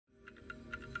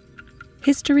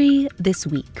History This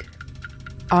Week,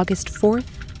 August 4th,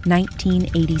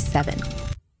 1987.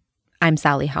 I'm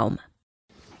Sally Helm.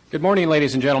 Good morning,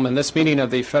 ladies and gentlemen. This meeting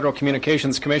of the Federal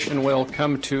Communications Commission will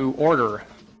come to order.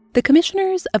 The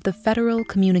commissioners of the Federal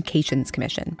Communications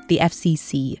Commission, the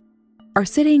FCC, are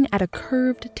sitting at a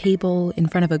curved table in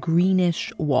front of a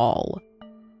greenish wall.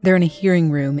 They're in a hearing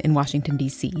room in Washington,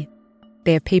 D.C.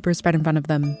 They have papers spread in front of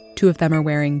them. Two of them are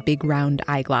wearing big round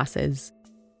eyeglasses.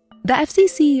 The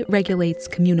FCC regulates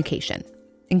communication,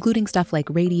 including stuff like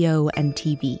radio and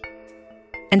TV.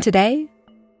 And today,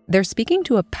 they're speaking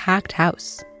to a packed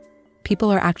house.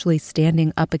 People are actually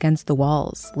standing up against the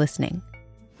walls, listening.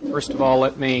 First of all,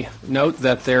 let me note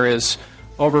that there is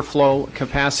overflow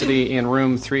capacity in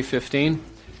room 315.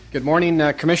 Good morning,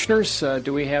 commissioners.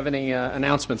 Do we have any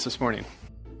announcements this morning?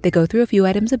 They go through a few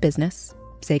items of business,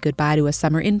 say goodbye to a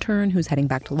summer intern who's heading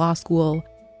back to law school,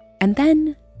 and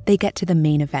then they get to the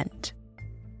main event.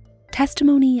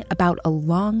 Testimony about a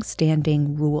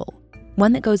long-standing rule,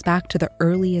 one that goes back to the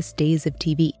earliest days of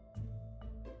TV.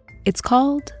 It's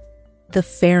called the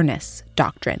Fairness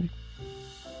Doctrine.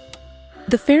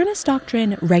 The Fairness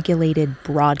Doctrine regulated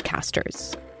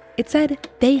broadcasters. It said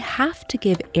they have to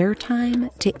give airtime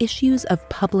to issues of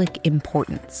public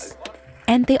importance.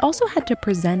 And they also had to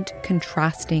present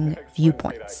contrasting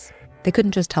viewpoints. They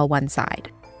couldn't just tell one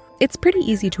side. It's pretty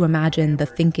easy to imagine the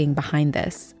thinking behind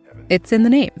this. It's in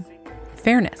the name.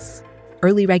 Fairness.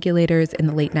 Early regulators in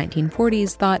the late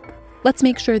 1940s thought, let's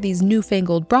make sure these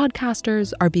newfangled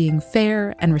broadcasters are being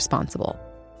fair and responsible.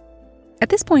 At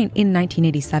this point in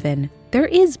 1987, there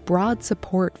is broad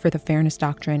support for the Fairness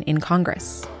Doctrine in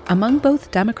Congress, among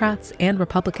both Democrats and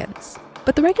Republicans.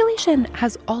 But the regulation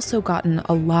has also gotten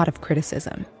a lot of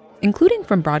criticism, including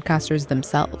from broadcasters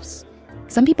themselves.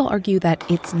 Some people argue that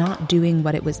it's not doing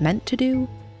what it was meant to do,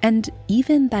 and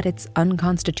even that it's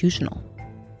unconstitutional,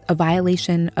 a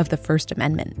violation of the First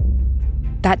Amendment.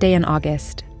 That day in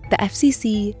August, the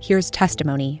FCC hears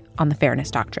testimony on the Fairness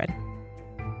Doctrine.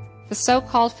 The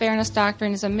so-called Fairness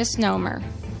Doctrine is a misnomer.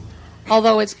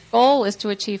 Although its goal is to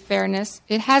achieve fairness,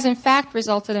 it has in fact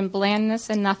resulted in blandness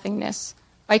and nothingness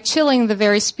by chilling the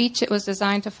very speech it was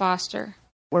designed to foster.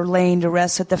 We're laying to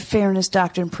rest that the Fairness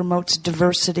Doctrine promotes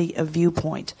diversity of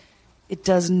viewpoint. It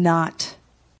does not.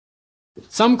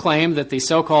 Some claim that the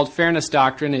so-called Fairness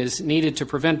Doctrine is needed to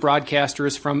prevent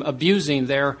broadcasters from abusing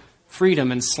their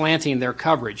freedom and slanting their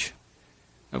coverage.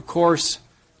 Of course,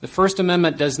 the First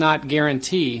Amendment does not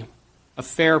guarantee a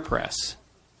fair press,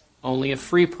 only a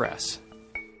free press.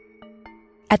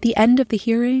 At the end of the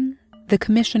hearing, the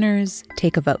commissioners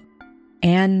take a vote,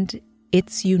 and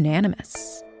it's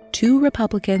unanimous. 2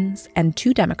 Republicans and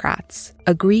 2 Democrats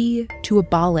agree to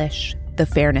abolish the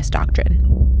Fairness Doctrine.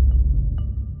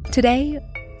 Today,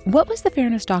 what was the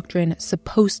Fairness Doctrine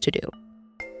supposed to do?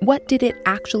 What did it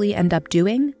actually end up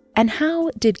doing? And how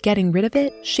did getting rid of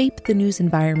it shape the news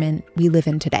environment we live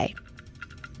in today?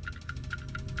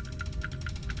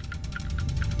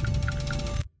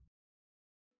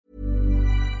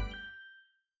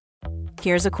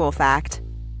 Here's a cool fact.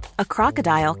 A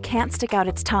crocodile can't stick out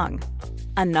its tongue.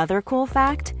 Another cool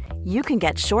fact, you can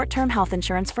get short-term health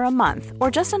insurance for a month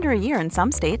or just under a year in some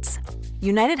states.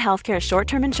 United Healthcare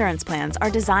short-term insurance plans are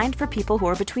designed for people who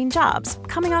are between jobs,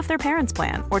 coming off their parents'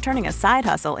 plan, or turning a side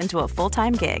hustle into a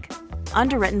full-time gig.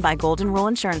 Underwritten by Golden Rule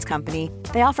Insurance Company,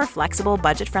 they offer flexible,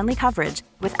 budget-friendly coverage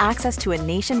with access to a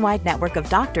nationwide network of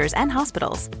doctors and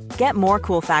hospitals. Get more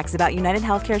cool facts about United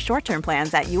Healthcare short-term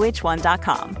plans at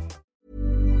uh1.com.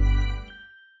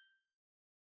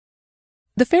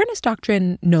 The Fairness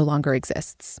Doctrine no longer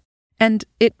exists, and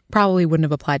it probably wouldn't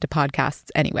have applied to podcasts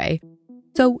anyway.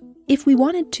 So if we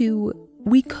wanted to,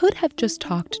 we could have just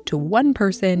talked to one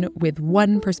person with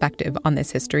one perspective on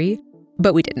this history,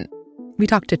 but we didn't. We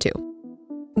talked to 2.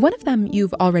 One of them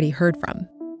you've already heard from.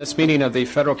 This meeting of the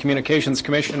Federal Communications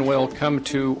Commission will come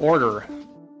to order.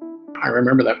 I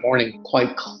remember that morning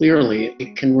quite clearly.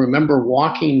 I can remember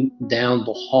walking down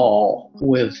the hall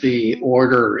with the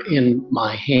order in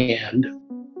my hand.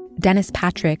 Dennis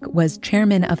Patrick was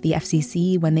chairman of the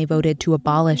FCC when they voted to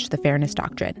abolish the Fairness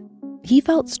Doctrine. He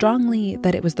felt strongly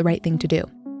that it was the right thing to do.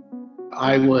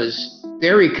 I was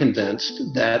very convinced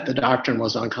that the doctrine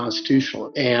was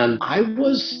unconstitutional, and I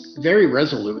was very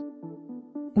resolute.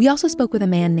 We also spoke with a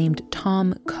man named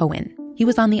Tom Cohen. He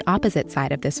was on the opposite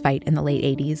side of this fight in the late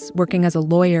 80s, working as a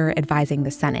lawyer advising the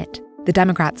Senate. The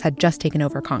Democrats had just taken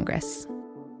over Congress.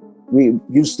 We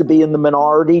used to be in the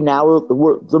minority, now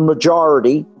we're the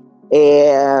majority,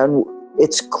 and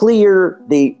It's clear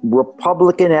the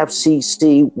Republican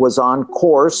FCC was on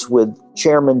course with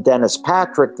Chairman Dennis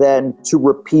Patrick then to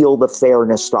repeal the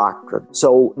Fairness Doctrine.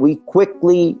 So we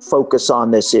quickly focus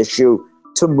on this issue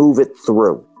to move it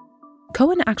through.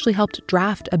 Cohen actually helped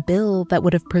draft a bill that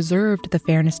would have preserved the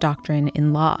Fairness Doctrine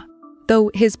in law.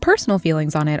 Though his personal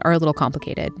feelings on it are a little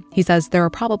complicated. He says there are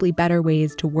probably better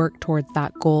ways to work towards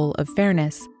that goal of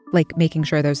fairness, like making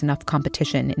sure there's enough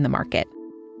competition in the market.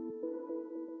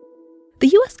 The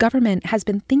U.S. government has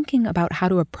been thinking about how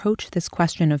to approach this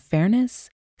question of fairness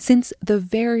since the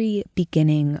very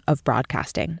beginning of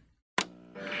broadcasting.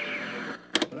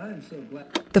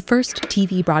 The first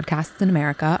TV broadcasts in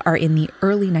America are in the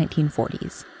early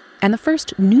 1940s, and the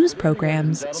first news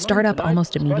programs start up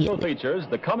almost immediately. Features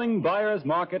the coming buyer's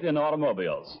market in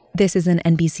automobiles. This is an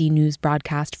NBC News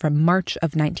broadcast from March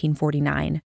of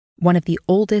 1949, one of the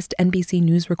oldest NBC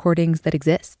News recordings that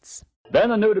exists.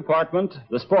 Then a new department,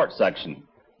 the sports section.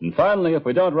 And finally, if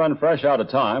we don't run fresh out of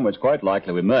time, which quite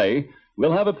likely we may,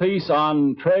 we'll have a piece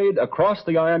on trade across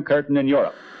the Iron Curtain in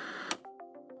Europe.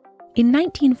 In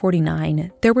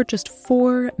 1949, there were just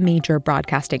 4 major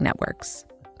broadcasting networks: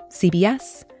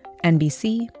 CBS,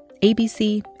 NBC,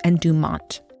 ABC, and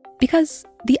Dumont. Because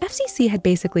the FCC had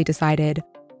basically decided,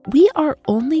 we are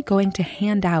only going to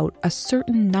hand out a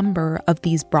certain number of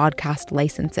these broadcast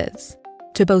licenses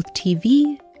to both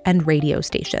TV and radio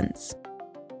stations.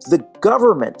 The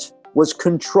government was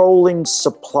controlling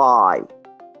supply,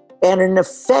 and in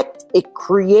effect, it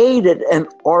created an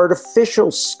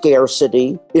artificial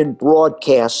scarcity in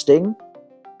broadcasting.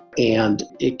 And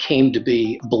it came to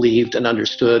be believed and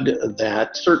understood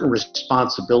that certain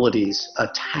responsibilities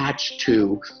attached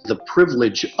to the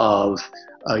privilege of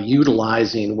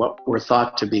utilizing what were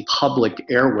thought to be public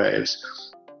airwaves.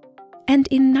 And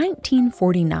in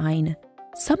 1949,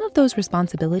 some of those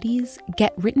responsibilities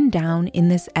get written down in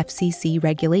this FCC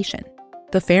regulation,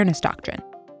 the Fairness Doctrine.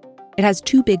 It has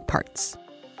 2 big parts.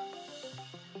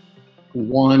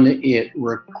 One, it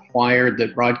required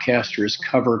that broadcasters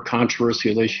cover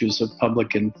controversial issues of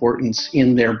public importance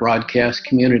in their broadcast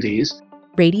communities.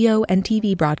 Radio and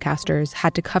TV broadcasters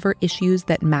had to cover issues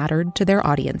that mattered to their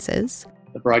audiences.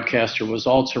 The broadcaster was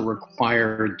also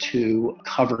required to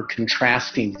cover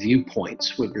contrasting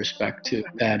viewpoints with respect to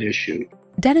that issue.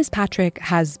 Dennis Patrick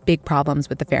has big problems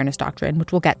with the Fairness Doctrine,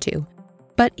 which we'll get to.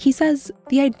 But he says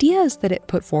the ideas that it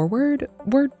put forward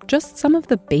were just some of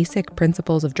the basic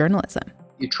principles of journalism.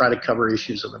 You try to cover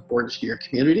issues of importance to your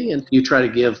community, and you try to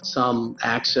give some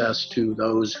access to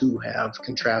those who have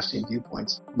contrasting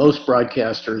viewpoints. Most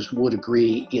broadcasters would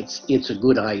agree it's a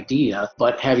good idea,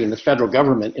 but having the federal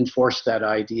government enforce that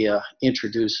idea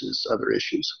introduces other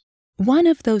issues. One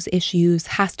of those issues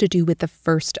has to do with the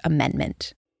First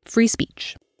Amendment, free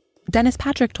speech. Dennis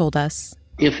Patrick told us,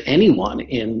 if anyone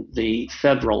in the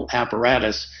federal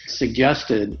apparatus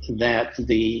suggested that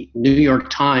the New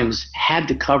York Times had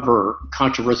to cover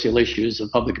controversial issues of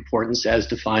public importance as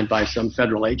defined by some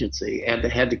federal agency, and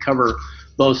it had to cover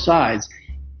both sides,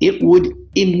 it would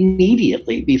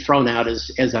immediately be thrown out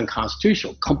as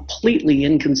unconstitutional, completely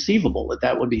inconceivable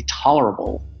that would be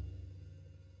tolerable.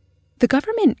 The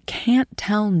government can't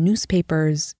tell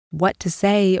newspapers what to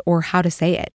say or how to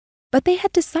say it. But they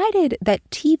had decided that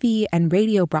TV and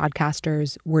radio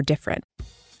broadcasters were different.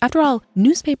 After all,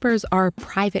 newspapers are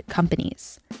private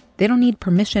companies. They don't need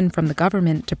permission from the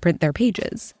government to print their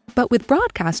pages. But with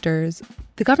broadcasters,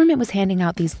 the government was handing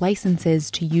out these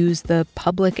licenses to use the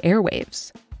public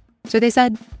airwaves. So they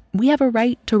said, we have a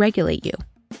right to regulate you.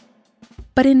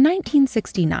 But in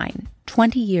 1969,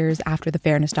 20 years after the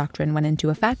Fairness Doctrine went into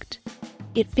effect,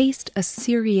 it faced a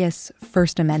serious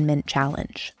First Amendment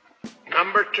challenge.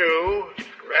 Number 2,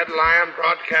 Red Lion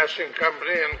Broadcasting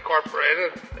Company,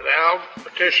 Incorporated, et al.,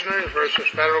 Petitioners versus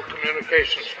Federal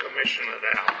Communications Commission,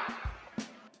 et al.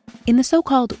 In the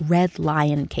so-called Red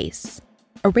Lion case,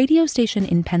 a radio station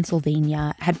in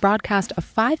Pennsylvania had broadcast a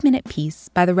 5-minute piece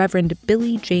by the Reverend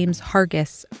Billy James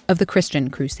Hargis of the Christian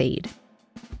Crusade.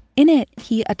 In it,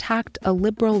 he attacked a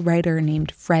liberal writer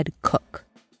named Fred Cook.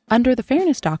 Under the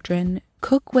Fairness Doctrine,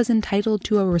 Cook was entitled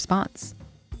to a response.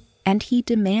 And he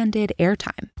demanded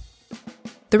airtime.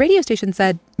 The radio station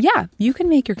said, yeah, you can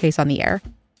make your case on the air.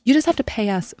 You just have to pay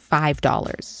us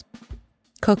 $5.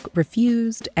 Cook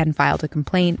refused and filed a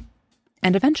complaint.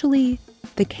 And eventually,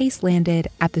 the case landed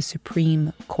at the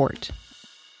Supreme Court.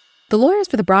 The lawyers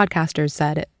for the broadcasters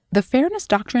said, the Fairness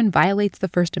Doctrine violates the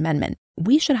First Amendment.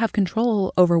 We should have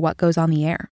control over what goes on the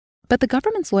air. But the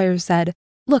government's lawyers said,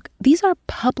 look, these are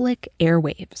public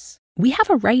airwaves. We have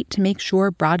a right to make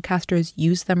sure broadcasters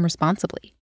use them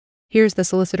responsibly. Here's the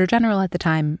Solicitor General at the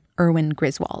time, Erwin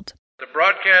Griswold. The broadcasters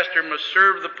broadcaster must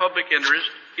serve the public interest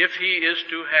if he is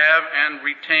to have and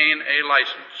retain a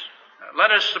license.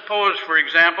 Let us suppose, for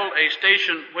example, a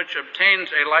station which obtains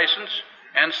a license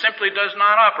and simply does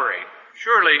not operate.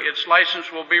 Surely its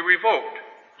license will be revoked.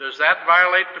 Does that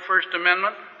violate the First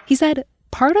Amendment? He said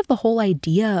part of the whole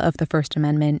idea of the First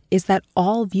Amendment is that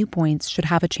all viewpoints should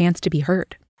have a chance to be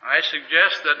heard. I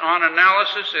suggest that on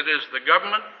analysis, it is the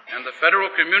government and the Federal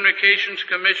Communications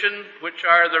Commission which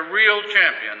are the real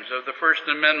champions of the First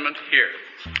Amendment here.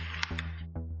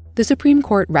 The Supreme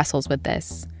Court wrestles with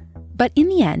this, but in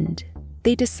the end,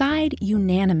 they decide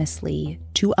unanimously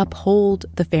to uphold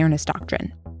the Fairness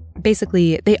Doctrine.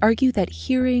 Basically, they argue that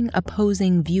hearing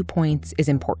opposing viewpoints is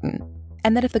important,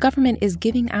 and that if the government is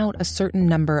giving out a certain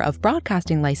number of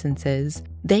broadcasting licenses,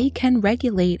 they can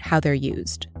regulate how they're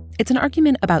used. It's an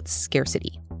argument about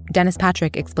scarcity. Dennis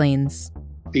Patrick explains.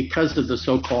 Because of the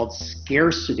so-called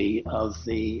scarcity of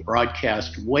the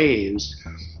broadcast waves,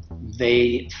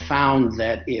 they found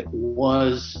that it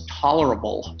was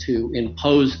tolerable to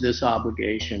impose this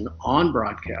obligation on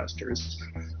broadcasters,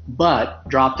 but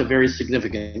dropped a very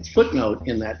significant footnote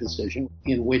in that decision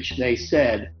in which they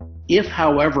said, if,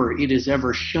 however, it is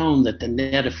ever shown that the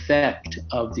net effect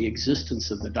of the existence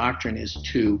of the doctrine is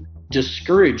to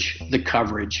discourage the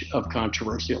coverage of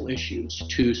controversial issues,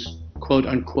 to quote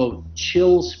unquote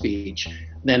chill speech,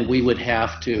 then we would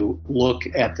have to look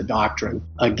at the doctrine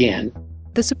again.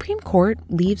 The Supreme Court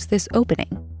leaves this opening.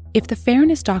 If the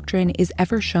Fairness Doctrine is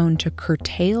ever shown to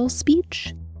curtail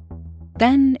speech,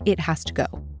 then it has to go.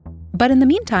 But in the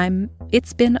meantime,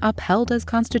 it's been upheld as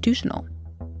constitutional.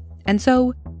 And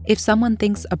so, if someone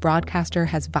thinks a broadcaster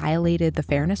has violated the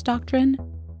Fairness Doctrine,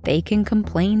 they can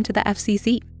complain to the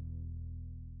FCC.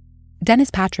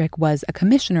 Dennis Patrick was a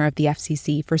commissioner of the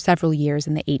FCC for several years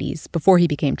in the 80s before he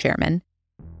became chairman.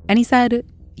 And he said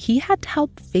he had to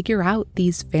help figure out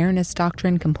these Fairness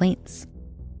Doctrine complaints.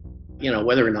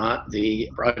 Whether or not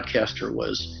the broadcaster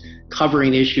was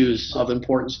covering issues of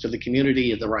importance to the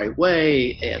community in the right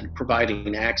way and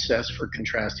providing access for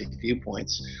contrasting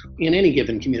viewpoints in any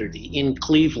given community, in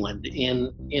Cleveland,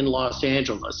 in Los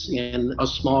Angeles, in a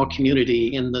small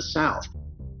community in the South.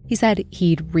 He said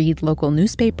he'd read local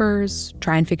newspapers,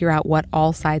 try and figure out what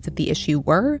all sides of the issue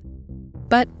were,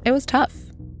 but it was tough.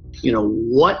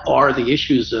 What are the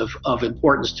issues of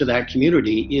importance to that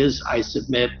community is, I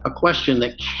submit, a question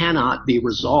that cannot be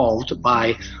resolved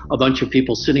by a bunch of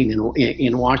people sitting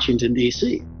in Washington,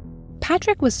 D.C.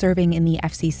 Patrick was serving in the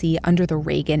FCC under the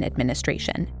Reagan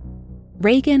administration.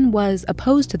 Reagan was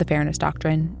opposed to the Fairness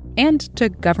Doctrine and to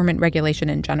government regulation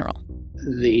in general.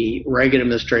 The Reagan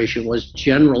administration was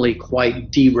generally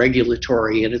quite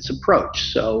deregulatory in its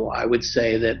approach. So I would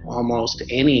say that almost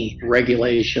any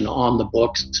regulation on the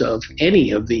books of any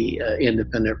of the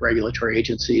independent regulatory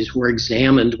agencies were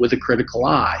examined with a critical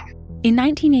eye. In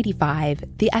 1985,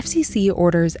 the FCC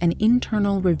orders an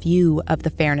internal review of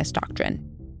the Fairness Doctrine.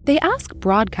 They ask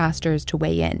broadcasters to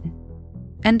weigh in.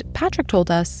 And Patrick told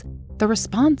us the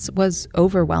response was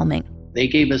overwhelming. They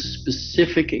gave us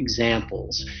specific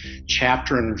examples,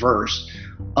 chapter and verse,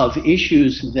 of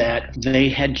issues that they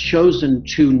had chosen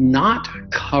to not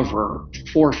cover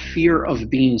for fear of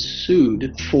being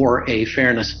sued for a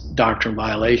Fairness Doctrine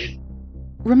violation.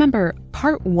 Remember,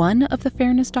 Part 1 of the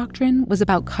Fairness Doctrine was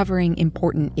about covering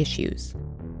important issues.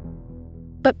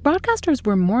 But broadcasters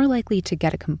were more likely to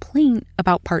get a complaint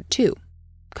about Part 2,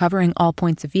 covering all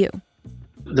points of view.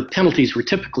 The penalties were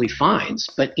typically fines,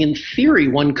 but in theory,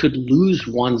 one could lose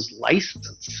one's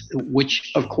license,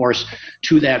 which, of course,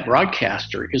 to that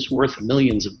broadcaster is worth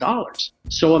millions of dollars.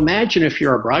 So imagine if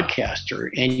you're a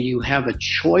broadcaster and you have a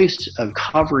choice of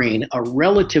covering a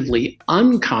relatively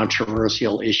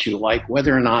uncontroversial issue, like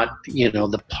whether or not,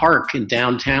 the park in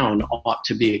downtown ought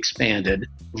to be expanded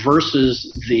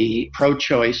versus the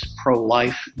pro-choice,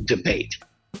 pro-life debate.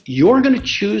 You're going to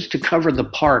choose to cover the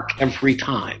park every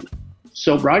time.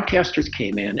 So broadcasters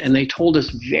came in and they told us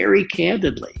very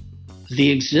candidly the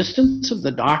existence of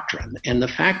the doctrine and the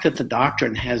fact that the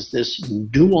doctrine has this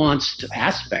nuanced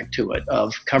aspect to it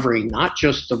of covering not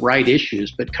just the right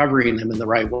issues, but covering them in the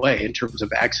right way in terms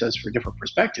of access for different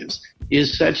perspectives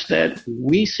is such that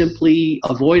we simply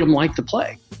avoid them like the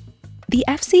plague. The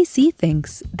FCC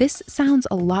thinks this sounds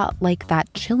a lot like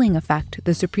that chilling effect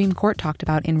the Supreme Court talked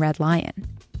about in Red Lion.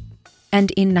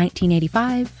 And in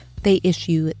 1985, they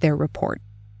issue their report.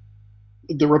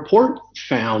 The report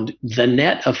found the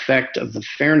net effect of the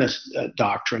Fairness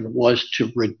Doctrine was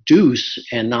to reduce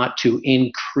and not to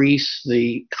increase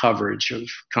the coverage of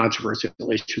controversial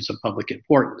issues of public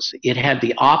importance. It had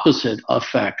the opposite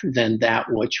effect than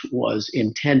that which was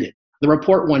intended. The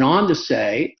report went on to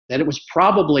say that it was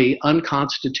probably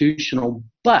unconstitutional,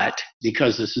 but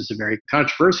because this is a very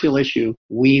controversial issue,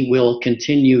 we will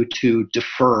continue to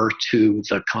defer to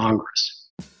the Congress.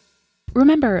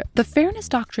 Remember, the Fairness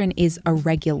Doctrine is a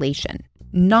regulation,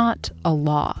 not a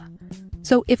law.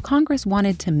 So if Congress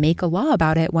wanted to make a law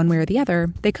about it one way or the other,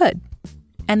 they could.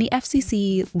 And the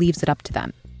FCC leaves it up to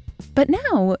them. But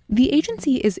now, the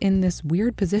agency is in this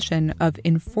weird position of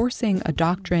enforcing a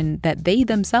doctrine that they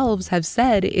themselves have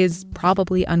said is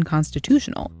probably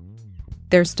unconstitutional.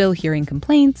 They're still hearing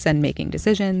complaints and making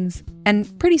decisions,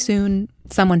 and pretty soon,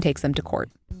 someone takes them to court.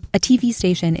 A TV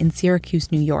station in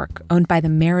Syracuse, New York, owned by the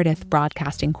Meredith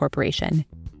Broadcasting Corporation,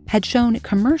 had shown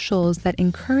commercials that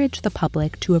encourage the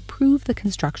public to approve the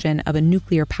construction of a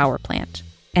nuclear power plant.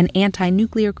 An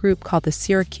anti-nuclear group called the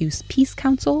Syracuse Peace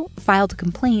Council filed a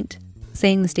complaint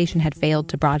saying the station had failed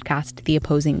to broadcast the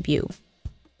opposing view.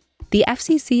 The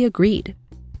FCC agreed.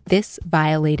 This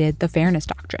violated the Fairness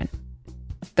Doctrine.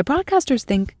 The broadcasters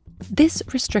think this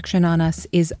restriction on us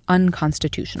is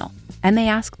unconstitutional, and they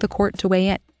ask the court to weigh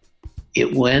in.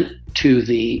 It went to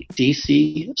the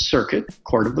D.C. Circuit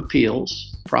Court of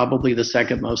Appeals, probably the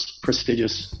second most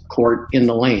prestigious court in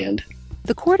the land.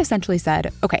 The court essentially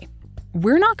said, okay,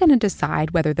 we're not going to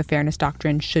decide whether the Fairness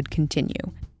Doctrine should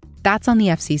continue. That's on the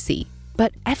FCC.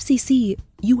 But FCC,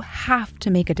 you have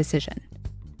to make a decision.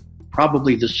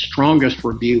 Probably the strongest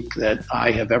rebuke that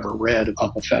I have ever read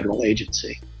of a federal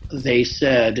agency. They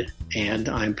said, and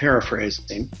I'm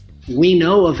paraphrasing, "We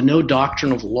know of no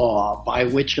doctrine of law by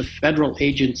which a federal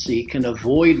agency can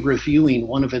avoid reviewing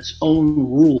one of its own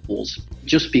rules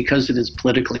just because it is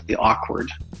politically awkward."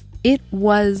 It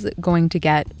was going to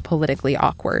get politically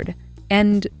awkward.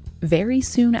 And very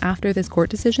soon after this court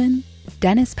decision,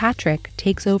 Dennis Patrick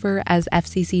takes over as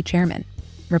FCC chairman,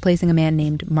 replacing a man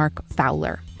named Mark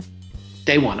Fowler.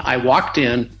 Day one, I walked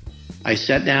in, I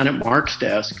sat down at Mark's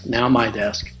desk, now my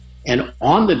desk, and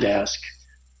on the desk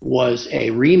was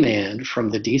a remand from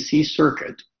the D.C.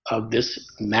 Circuit of this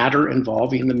matter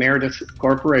involving the Meredith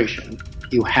Corporation.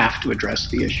 You have to address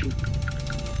the issue.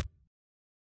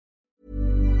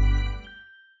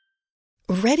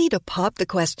 Ready to pop the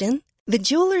question? The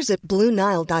jewelers at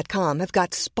BlueNile.com have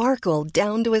got sparkle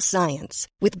down to a science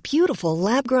with beautiful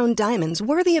lab-grown diamonds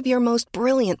worthy of your most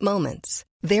brilliant moments.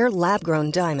 Their lab-grown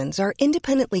diamonds are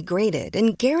independently graded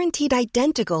and guaranteed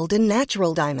identical to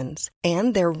natural diamonds,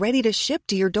 and they're ready to ship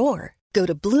to your door. Go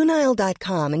to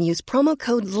BlueNile.com and use promo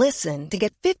code LISTEN to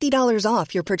get $50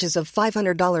 off your purchase of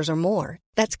 $500 or more.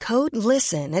 That's code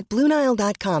LISTEN at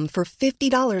BlueNile.com for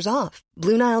 $50 off.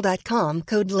 BlueNile.com,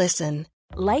 code LISTEN.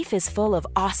 Life is full of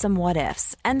awesome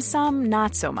what-ifs, and some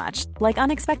not so much, like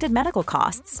unexpected medical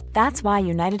costs. That's why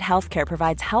United Healthcare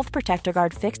provides Health Protector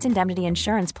Guard fixed indemnity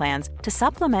insurance plans to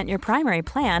supplement your primary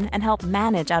plan and help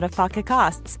manage out-of-pocket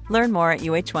costs. Learn more at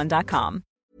UH1.com.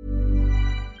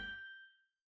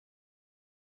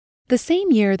 The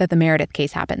same year that the Meredith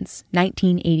case happens,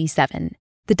 1987,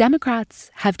 the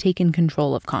Democrats have taken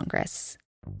control of Congress.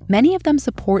 Many of them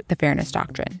support the Fairness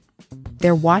Doctrine.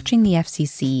 They're watching the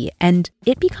FCC, and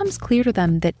it becomes clear to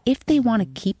them that if they want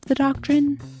to keep the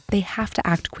doctrine, they have to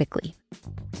act quickly.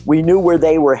 We knew where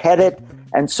they were headed,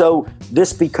 and so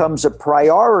this becomes a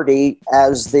priority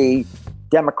as the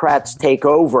Democrats take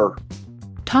over.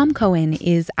 Tom Cohen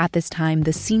is, at this time,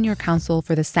 the senior counsel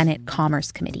for the Senate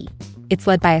Commerce Committee. It's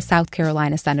led by a South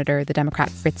Carolina senator, the Democrat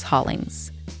Fritz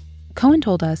Hollings. Cohen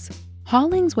told us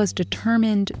Hollings was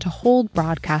determined to hold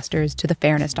broadcasters to the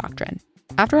Fairness Doctrine.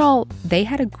 After all, they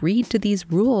had agreed to these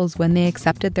rules when they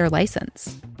accepted their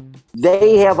license.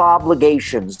 They have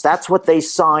obligations. That's what they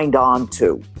signed on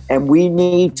to. And we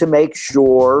need to make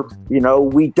sure,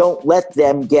 we don't let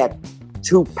them get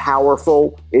too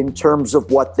powerful in terms of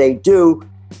what they do.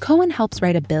 Cohen helps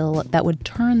write a bill that would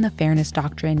turn the Fairness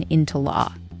Doctrine into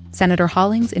law. Senator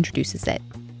Hollings introduces it.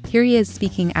 Here he is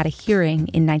speaking at a hearing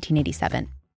in 1987.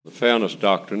 The Fairness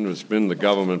Doctrine has been the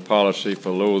government policy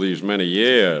for these many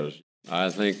years.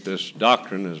 I think this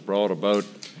doctrine has brought about,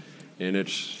 in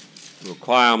its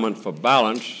requirement for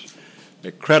balance,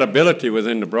 a credibility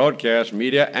within the broadcast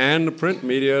media and the print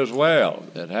media as well.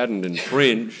 It hadn't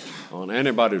infringed on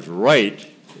anybody's right.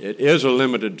 It is a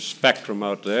limited spectrum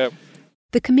out there.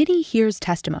 The committee hears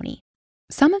testimony.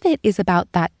 Some of it is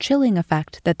about that chilling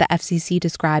effect that the FCC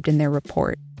described in their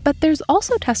report. But there's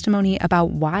also testimony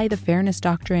about why the Fairness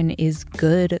Doctrine is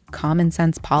good,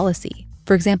 common-sense policy.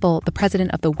 For example, the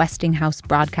president of the Westinghouse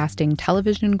Broadcasting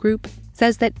Television Group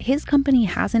says that his company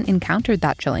hasn't encountered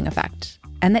that chilling effect,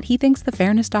 and that he thinks the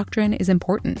Fairness Doctrine is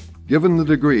important. Given the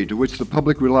degree to which the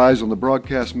public relies on the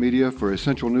broadcast media for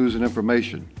essential news and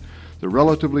information, the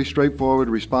relatively straightforward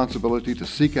responsibility to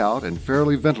seek out and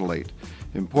fairly ventilate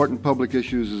important public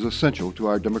issues is essential to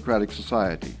our democratic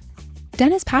society.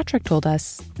 Dennis Patrick told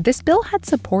us this bill had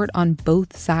support on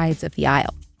both sides of the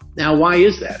aisle. Now, why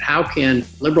is that? How can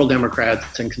liberal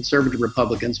Democrats and conservative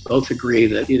Republicans both agree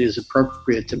that it is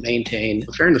appropriate to maintain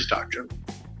the fairness doctrine?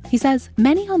 He says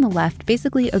many on the left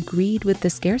basically agreed with the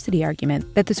scarcity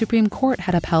argument that the Supreme Court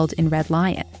had upheld in Red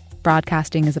Lion.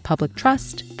 Broadcasting is a public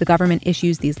trust, the government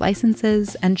issues these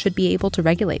licenses and should be able to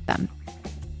regulate them.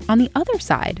 On the other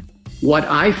side, what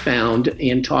I found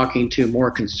in talking to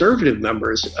more conservative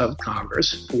members of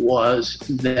Congress was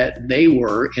that they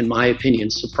were, in my opinion,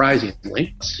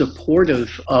 surprisingly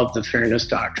supportive of the fairness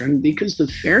doctrine, because the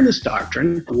fairness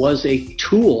doctrine was a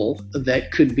tool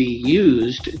that could be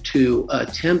used to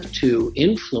attempt to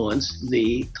influence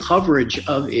the coverage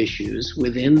of issues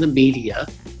within the media,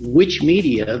 which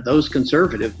media those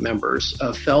conservative members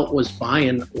felt was by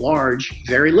and large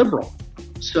very liberal.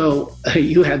 So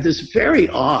you had this very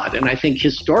odd and I think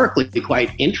historically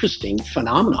quite interesting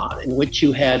phenomenon in which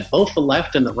you had both the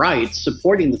left and the right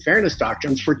supporting the fairness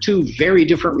doctrine for two very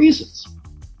different reasons.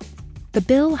 The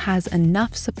bill has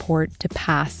enough support to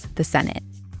pass the Senate.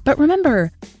 But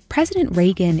remember, President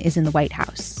Reagan is in the White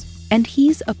House, and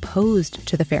he's opposed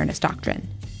to the fairness doctrine.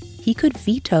 He could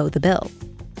veto the bill.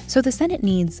 So the Senate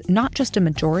needs not just a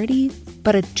majority,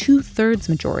 but a 2/3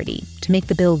 majority to make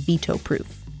the bill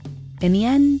veto-proof. In the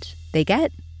end, they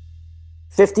get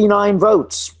 59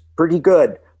 votes. Pretty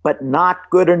good, but not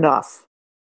good enough.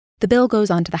 The bill goes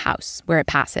on to the House, where it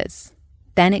passes.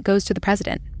 Then it goes to the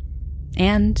president.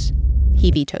 And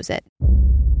he vetoes it.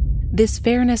 This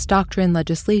fairness doctrine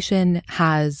legislation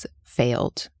has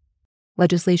failed.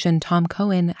 Legislation Tom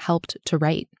Cohen helped to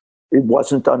write. It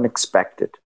wasn't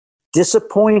unexpected.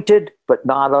 Disappointed, but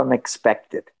not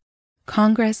unexpected.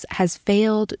 Congress has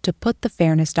failed to put the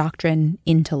fairness doctrine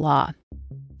into law.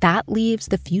 That leaves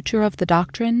the future of the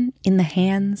doctrine in the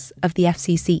hands of the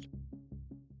FCC.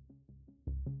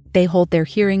 They hold their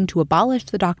hearing to abolish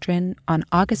the doctrine on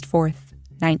August 4th,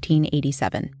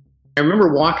 1987. I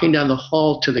remember walking down the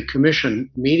hall to the commission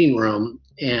meeting room,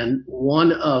 and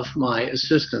one of my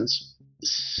assistants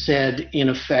said, in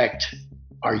effect,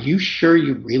 "Are you sure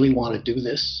you really want to do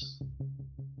this?"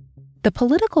 The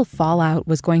political fallout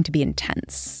was going to be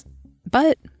intense,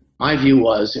 but my view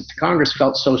was if the Congress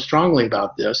felt so strongly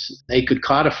about this, they could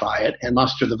codify it and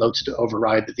muster the votes to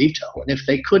override the veto. And if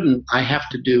they couldn't, I have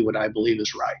to do what I believe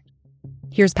is right.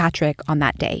 Here's Patrick on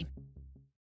that day.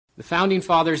 The Founding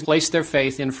Fathers placed their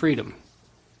faith in freedom.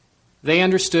 They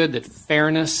understood that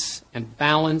fairness and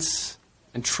balance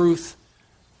and truth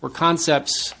were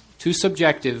concepts too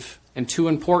subjective and too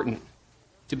important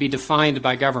to be defined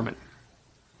by government.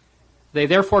 They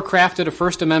therefore crafted a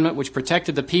First Amendment which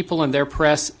protected the people and their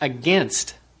press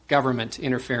against government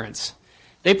interference.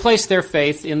 They placed their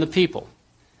faith in the people,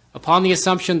 upon the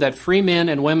assumption that free men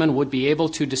and women would be able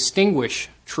to distinguish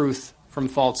truth from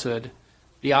falsehood,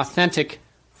 the authentic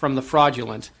from the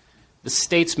fraudulent, the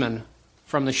statesman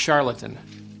from the charlatan.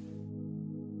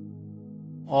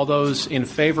 All those in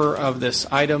favor of this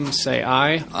item say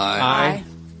aye. Aye.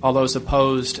 All those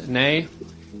opposed, nay.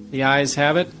 The ayes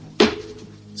have it.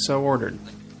 So ordered.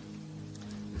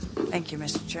 Thank you,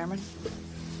 Mr. Chairman.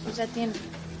 Was that the end?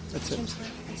 That's it.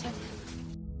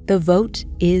 The vote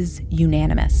is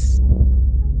unanimous.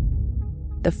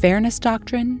 The fairness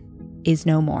doctrine is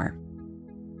no more.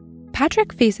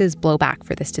 Patrick faces blowback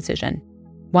for this decision.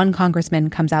 One congressman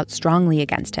comes out strongly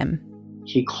against him.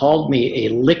 He called me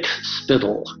a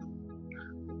lickspittle,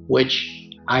 which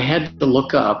I had to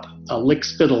look up. A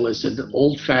lickspittle is an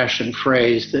old-fashioned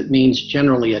phrase that means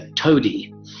generally a toady.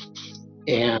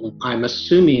 And I'm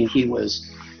assuming he was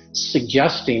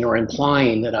suggesting or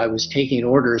implying that I was taking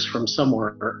orders from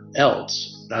somewhere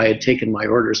else. I had taken my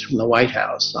orders from the White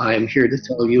House. I am here to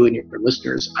tell you and your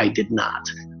listeners, I did not.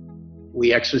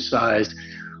 We exercised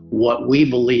what we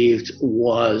believed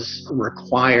was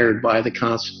required by the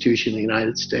Constitution of the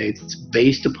United States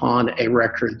based upon a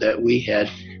record that we had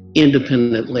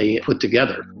independently put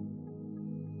together.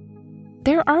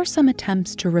 There are some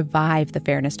attempts to revive the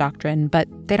fairness doctrine, but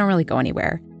they don't really go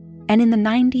anywhere. And in the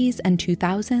 90s and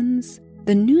 2000s,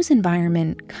 the news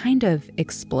environment kind of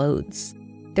explodes.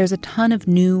 There's a ton of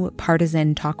new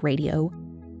partisan talk radio.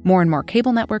 More and more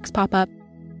cable networks pop up.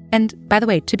 And by the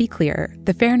way, to be clear,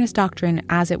 the fairness doctrine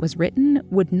as it was written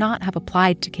would not have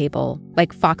applied to cable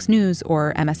like Fox News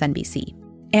or MSNBC.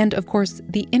 And of course,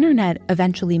 the internet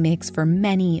eventually makes for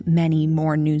many, many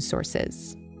more news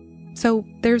sources. So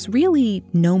there's really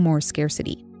no more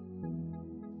scarcity.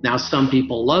 Now, some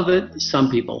people love it, some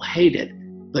people hate it.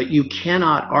 but you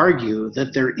cannot argue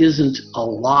that there isn't a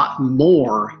lot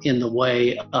more in the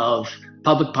way of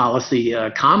public policy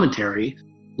commentary,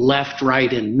 left,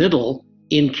 right, and middle,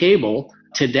 in cable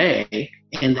today.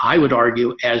 And I would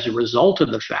argue as a result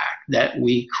of the fact that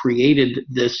we created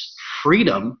this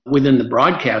freedom within the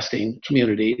broadcasting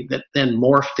community that then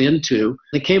morphed into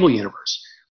the cable universe.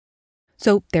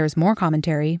 So there's more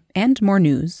commentary and more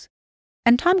news.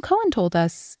 And Tom Cohen told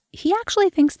us he actually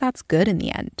thinks that's good in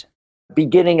the end.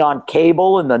 Beginning on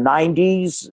cable in the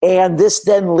 90s, and this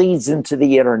then leads into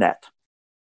the internet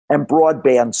and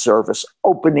broadband service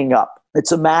opening up.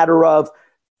 It's a matter of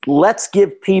let's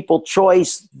give people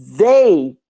choice.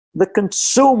 They, the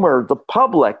consumer, the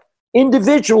public,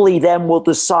 individually then will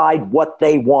decide what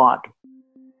they want.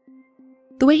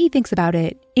 The way he thinks about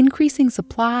it, increasing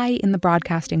supply in the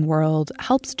broadcasting world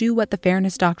helps do what the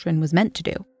Fairness Doctrine was meant to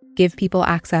do, give people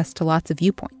access to lots of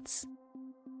viewpoints.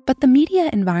 But the media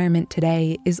environment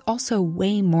today is also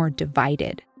way more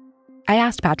divided. I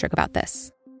asked Patrick about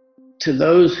this. To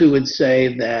those who would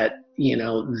say that,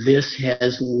 this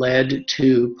has led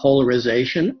to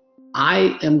polarization,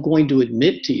 I am going to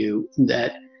admit to you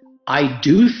that I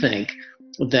do think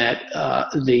that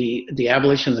the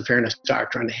abolition of the Fairness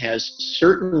Doctrine has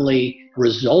certainly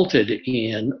resulted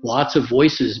in lots of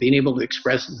voices being able to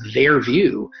express their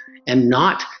view and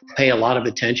not pay a lot of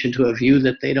attention to a view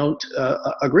that they don't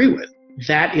agree with.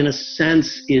 That, in a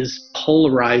sense, is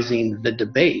polarizing the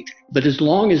debate. But as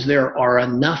long as there are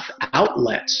enough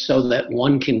outlets so that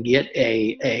one can get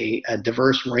a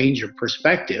diverse range of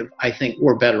perspective, I think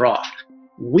we're better off.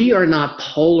 We are not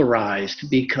polarized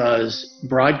because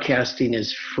broadcasting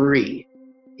is free.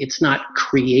 It's not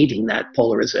creating that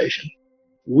polarization.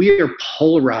 We are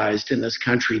polarized in this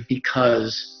country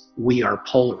because we are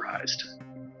polarized.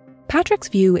 Patrick's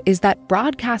view is that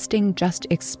broadcasting just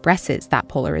expresses that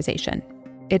polarization.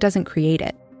 It doesn't create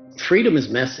it. Freedom is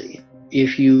messy.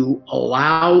 If you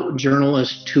allow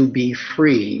journalists to be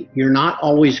free, you're not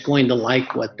always going to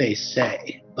like what they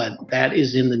say, but that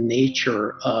is in the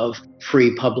nature of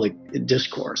free public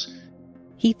discourse.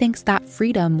 He thinks that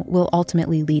freedom will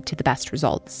ultimately lead to the best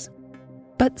results.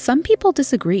 But some people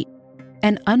disagree.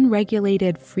 An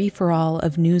unregulated free-for-all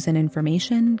of news and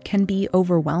information can be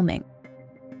overwhelming.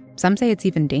 Some say it's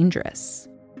even dangerous.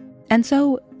 And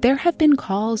so there have been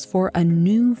calls for a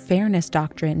new fairness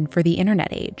doctrine for the internet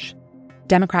age.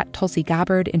 Democrat Tulsi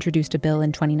Gabbard introduced a bill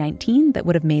in 2019 that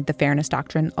would have made the Fairness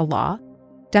Doctrine a law.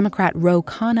 Democrat Ro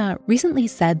Khanna recently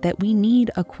said that we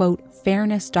need a, quote,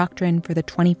 fairness doctrine for the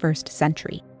 21st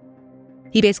century.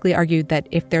 He basically argued that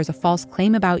if there's a false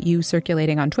claim about you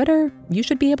circulating on Twitter, you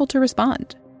should be able to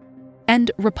respond.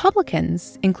 And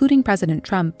Republicans, including President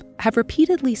Trump, have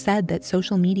repeatedly said that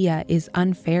social media is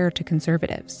unfair to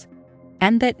conservatives,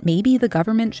 and that maybe the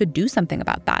government should do something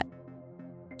about that.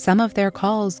 Some of their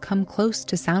calls come close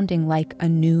to sounding like a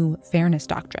new fairness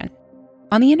doctrine.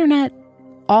 On the internet,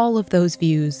 all of those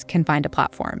views can find a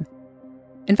platform.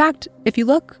 In fact, if you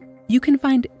look, you can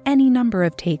find any number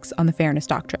of takes on the Fairness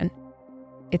Doctrine.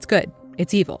 It's good.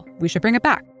 It's evil. We should bring it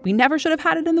back. We never should have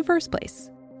had it in the first place.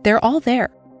 They're all there,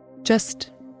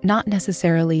 just not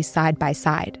necessarily side by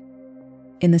side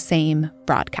in the same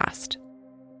broadcast.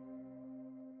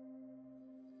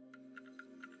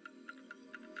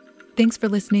 Thanks for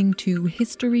listening to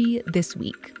History This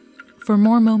Week. For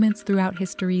more moments throughout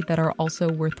history that are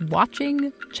also worth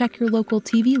watching, check your local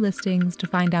TV listings to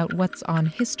find out what's on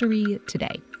History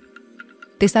today.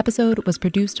 This episode was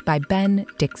produced by Ben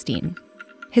Dickstein.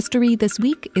 History This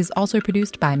Week is also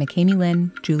produced by McKamey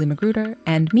Lynn, Julie Magruder,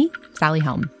 and me, Sally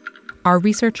Helm. Our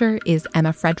researcher is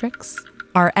Emma Fredericks.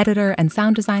 Our editor and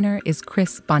sound designer is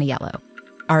Chris Boniello.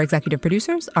 Our executive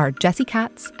producers are Jesse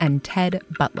Katz and Ted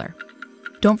Butler.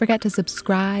 Don't forget to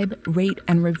subscribe, rate,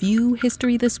 and review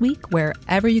History This Week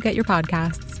wherever you get your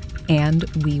podcasts, and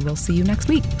we will see you next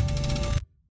week.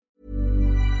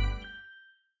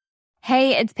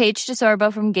 Hey, it's Paige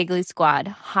DeSorbo from Giggly Squad.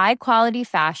 High quality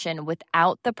fashion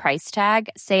without the price tag.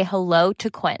 Say hello to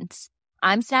Quince.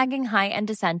 I'm snagging high-end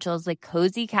essentials like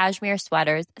cozy cashmere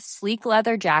sweaters, sleek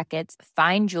leather jackets,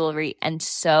 fine jewelry, and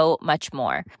so much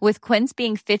more. With Quince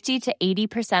being 50 to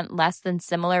 80% less than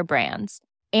similar brands.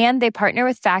 And they partner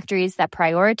with factories that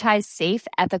prioritize safe,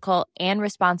 ethical, and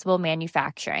responsible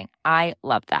manufacturing. I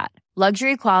love that.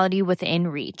 Luxury quality within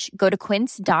reach. Go to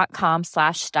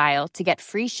quince.com/style to get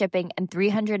free shipping and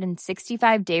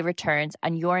 365-day returns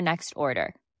on your next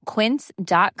order.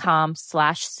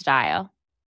 Quince.com/style.